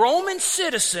is a Roman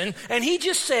citizen, and he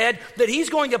just said that he's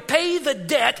going to pay the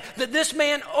debt that this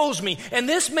man owes me, and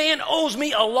this man owes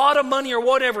me a lot of money or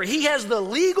whatever. He has the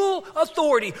legal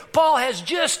authority. Paul has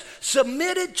just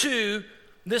submitted to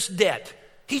this debt.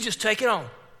 He just take it on.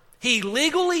 He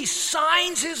legally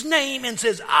signs his name and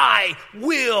says, I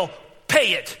will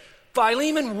pay it.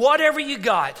 Philemon, whatever you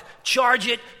got, charge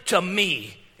it to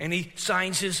me. And he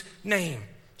signs his name.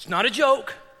 It's not a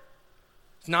joke.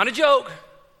 It's not a joke.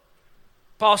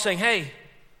 Paul's saying, hey,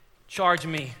 charge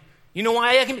me. You know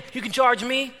why you can charge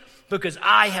me? Because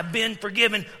I have been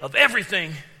forgiven of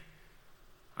everything.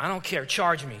 I don't care.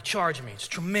 Charge me. Charge me. It's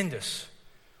tremendous.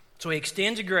 So he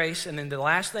extends a grace, and then the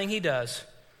last thing he does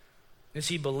is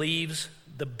he believes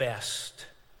the best.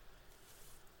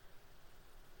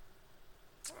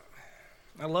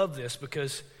 I love this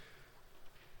because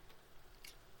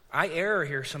I err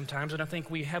here sometimes, and I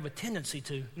think we have a tendency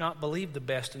to not believe the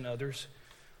best in others,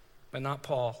 but not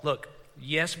Paul. Look,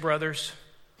 yes, brother,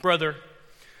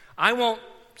 I want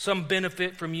some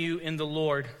benefit from you in the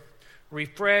Lord.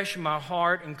 Refresh my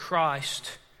heart in Christ.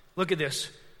 Look at this.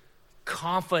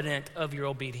 Confident of your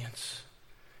obedience.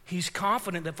 He's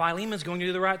confident that Philemon's going to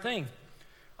do the right thing.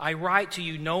 I write to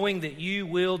you knowing that you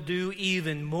will do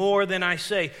even more than I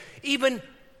say, even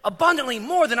abundantly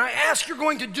more than I ask. You're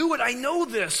going to do it. I know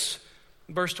this.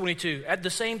 Verse 22, at the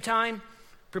same time,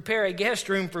 prepare a guest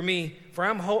room for me, for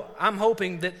I'm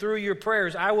hoping that through your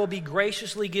prayers I will be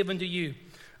graciously given to you.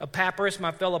 Epaphras,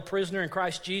 my fellow prisoner in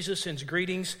Christ Jesus, sends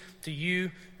greetings to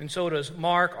you, and so does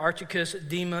Mark, Archicus,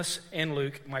 Demas, and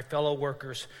Luke, my fellow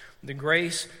workers. The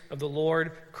grace of the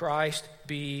Lord Christ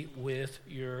be with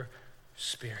your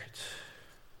spirit.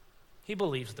 He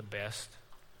believes the best.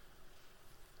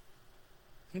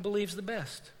 He believes the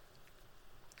best.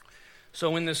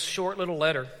 So in this short little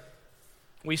letter,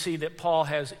 we see that Paul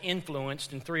has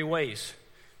influenced in three ways.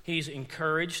 He's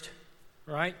encouraged,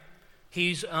 right?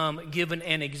 He's given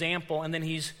an example, and then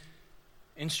he's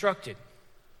instructed.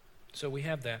 So we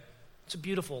have that. It's a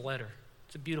beautiful letter.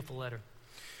 It's a beautiful letter.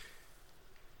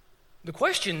 The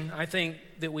question I think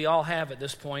that we all have at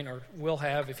this point, or will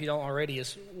have if you don't already,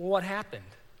 is what happened?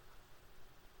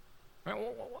 Right?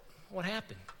 What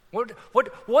happened?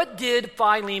 What did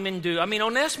Philemon do? I mean,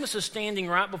 Onesimus is standing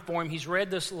right before him. He's read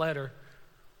this letter.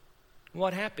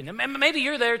 What happened? And maybe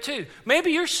you're there too.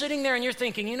 Maybe you're sitting there and you're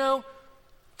thinking,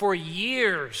 for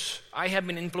years I have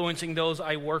been influencing those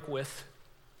I work with.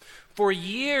 For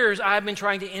years, I've been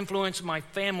trying to influence my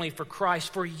family for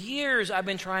Christ. For years, I've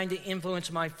been trying to influence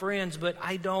my friends, but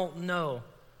I don't know.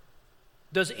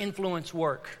 Does influence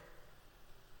work?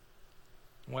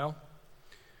 Well,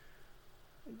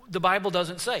 the Bible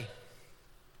doesn't say.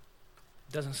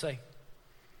 It doesn't say.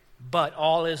 But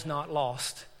all is not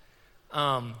lost.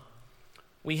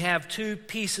 We have two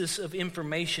pieces of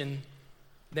information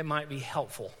that might be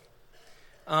helpful.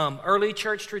 Early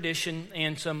church tradition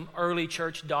and some early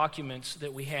church documents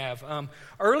that we have.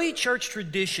 Early church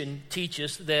tradition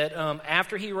teaches that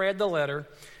after he read the letter,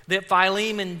 that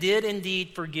Philemon did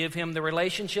indeed forgive him. The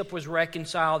relationship was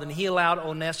reconciled, and he allowed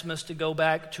Onesimus to go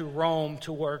back to Rome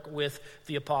to work with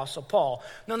the Apostle Paul.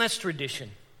 Now, that's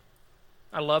tradition.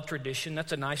 I love tradition.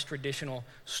 That's a nice traditional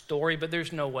story, but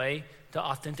there's no way to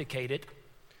authenticate it.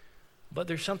 But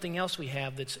there's something else we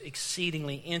have that's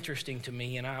exceedingly interesting to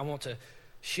me, and I want to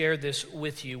share this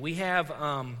with you. We have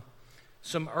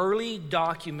some early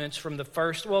documents from the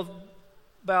first,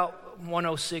 about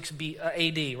 106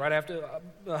 AD, right after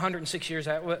 106 years,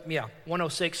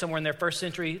 106, somewhere in there, first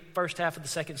century, first half of the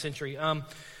second century.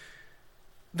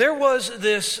 There was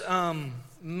this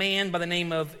man by the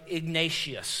name of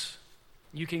Ignatius.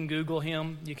 You can Google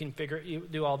him, you can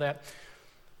do all that.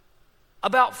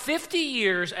 About 50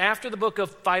 years after the book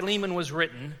of Philemon was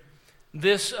written,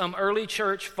 this early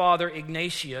church father,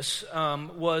 Ignatius,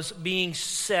 was being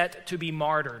set to be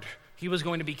martyred. He was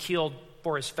going to be killed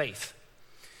for his faith.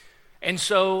 And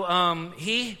so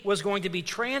he was going to be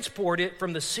transported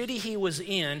from the city he was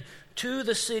in to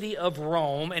the city of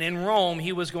Rome. And in Rome,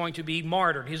 he was going to be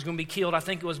martyred. He was going to be killed, I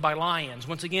think it was by lions.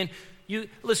 Once again,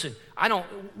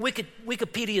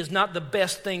 Wikipedia is not the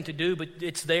best thing to do, but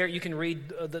it's there. You can read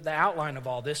the outline of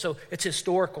all this. So it's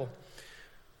historical.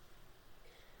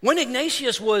 When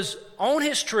Ignatius was on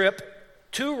his trip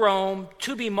to Rome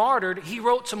to be martyred, he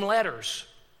wrote some letters.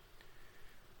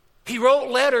 He wrote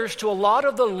letters to a lot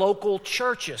of the local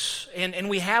churches, and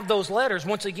we have those letters.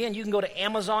 Once again, you can go to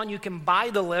Amazon, you can buy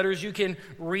the letters, you can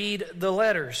read the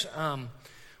letters.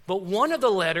 But one of the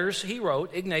letters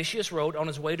Ignatius wrote on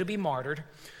his way to be martyred,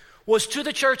 was to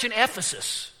the church in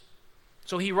Ephesus.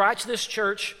 So he writes this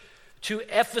church to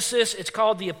Ephesus. It's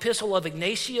called the Epistle of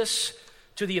Ignatius.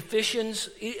 To the Ephesians,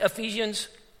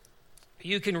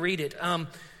 you can read it. It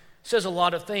says a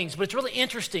lot of things, but it's really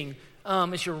interesting.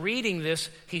 As you're reading this,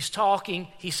 he's talking,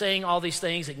 he's saying all these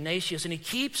things, Ignatius, and he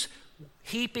keeps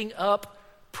heaping up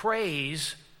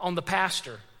praise on the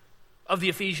pastor of the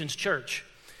Ephesians church,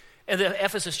 the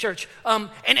Ephesus church. And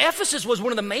Ephesus was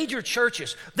one of the major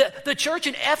churches. The church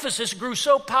in Ephesus grew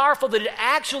so powerful that it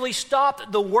actually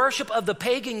stopped the worship of the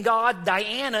pagan god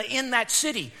Diana in that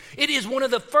city. It is one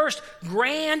of the first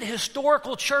grand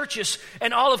historical churches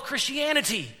in all of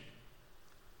Christianity.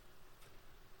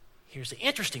 Here's the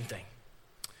interesting thing.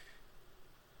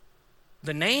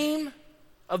 The name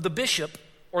of the bishop,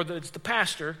 or the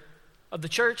pastor of the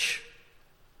church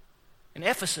in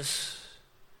Ephesus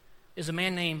is a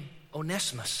man named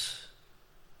Onesimus.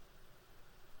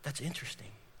 That's interesting.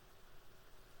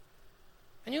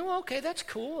 And okay, that's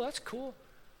cool.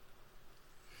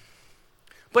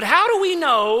 But how do we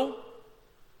know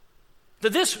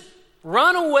that this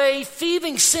runaway,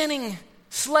 thieving, sinning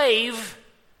slave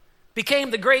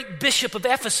became the great bishop of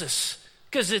Ephesus?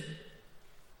 Because it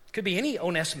could be any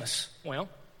Onesimus. Well,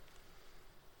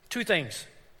 two things.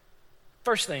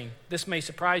 First thing, this may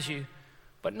surprise you,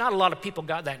 But not a lot of people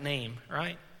got that name,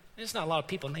 right? There's not a lot of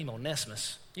people named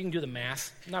Onesimus. You can do the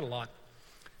math. Not a lot.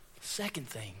 Second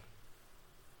thing,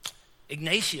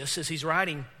 Ignatius, as he's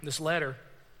writing this letter,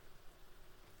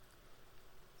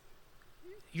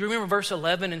 you remember verse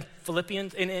 11 in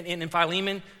Philippians, in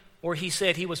Philemon, where he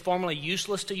said he was formerly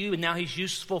useless to you and now he's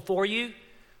useful for you?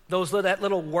 That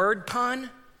little word pun?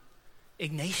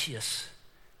 Ignatius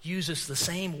uses the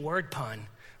same word pun,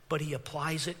 but he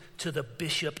applies it to the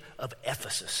bishop of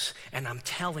Ephesus. And I'm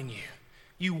telling you,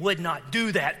 you would not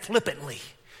do that flippantly.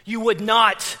 You would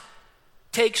not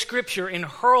take Scripture and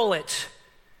hurl it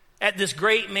at this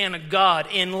great man of God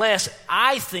unless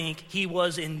I think he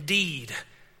was indeed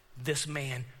this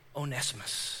man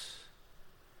Onesimus.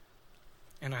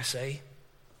 And I say,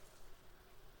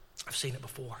 I've seen it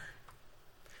before.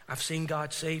 I've seen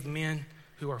God save men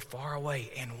who are far away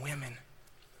and women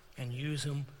and use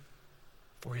them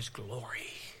for his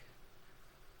glory.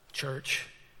 Church,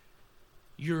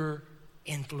 your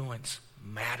influence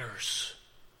matters.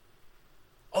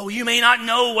 Oh, you may not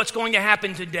know what's going to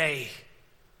happen today,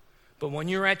 but when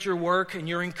you're at your work and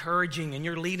you're encouraging and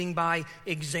you're leading by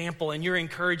example and you're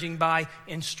encouraging by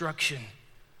instruction,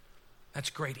 that's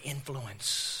great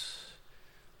influence.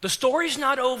 The story's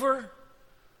not over.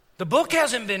 The book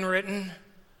hasn't been written.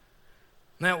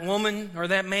 That woman or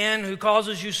that man who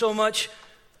causes you so much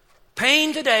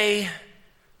pain today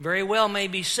very well may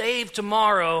be saved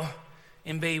tomorrow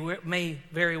and may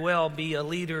very well be a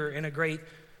leader and a great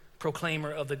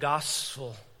proclaimer of the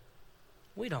gospel.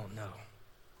 We don't know.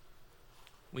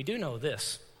 We do know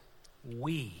this.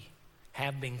 We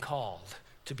have been called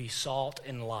to be salt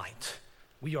and light.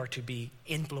 We are to be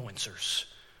influencers.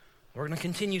 We're going to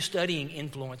continue studying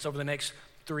influence over the next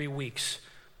 3 weeks,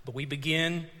 but we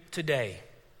begin today.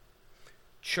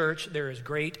 Church, there is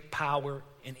great power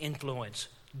and influence.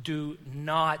 Do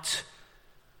not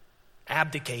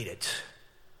abdicate it.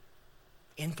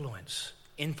 Influence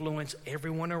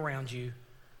everyone around you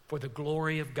for the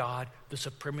glory of God, the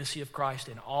supremacy of Christ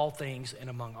in all things and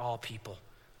among all people.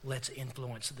 Let's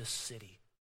influence this city.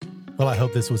 Well, I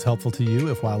hope this was helpful to you.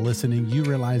 If while listening, you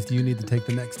realized you need to take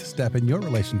the next step in your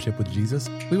relationship with Jesus,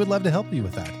 we would love to help you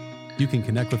with that. You can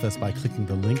connect with us by clicking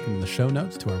the link in the show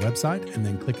notes to our website and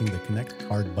then clicking the Connect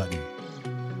Card button.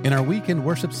 In our weekend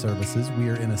worship services, we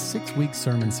are in a 6-week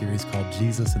sermon series called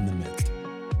Jesus in the Midst.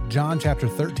 John chapter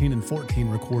 13 and 14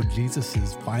 record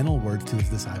Jesus' final words to his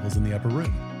disciples in the upper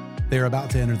room. They are about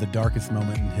to enter the darkest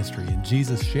moment in history, and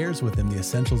Jesus shares with them the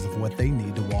essentials of what they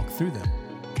need to walk through them.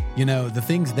 You know, the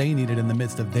things they needed in the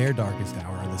midst of their darkest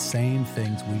hour are the same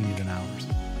things we need in ours.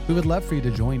 We would love for you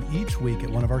to join each week at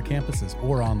one of our campuses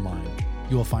or online.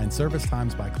 You will find service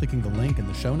times by clicking the link in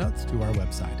the show notes to our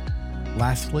website.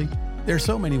 Lastly, there are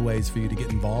so many ways for you to get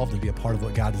involved and be a part of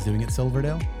what God is doing at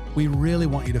Silverdale. We really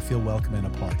want you to feel welcome and a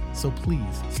part, so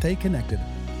please stay connected.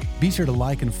 Be sure to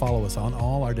like and follow us on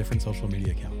all our different social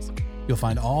media accounts. You'll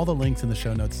find all the links in the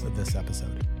show notes of this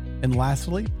episode. And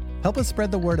lastly, help us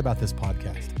spread the word about this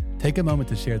podcast. Take a moment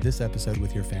to share this episode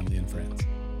with your family and friends.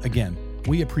 Again,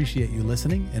 we appreciate you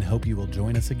listening and hope you will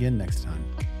join us again next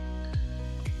time.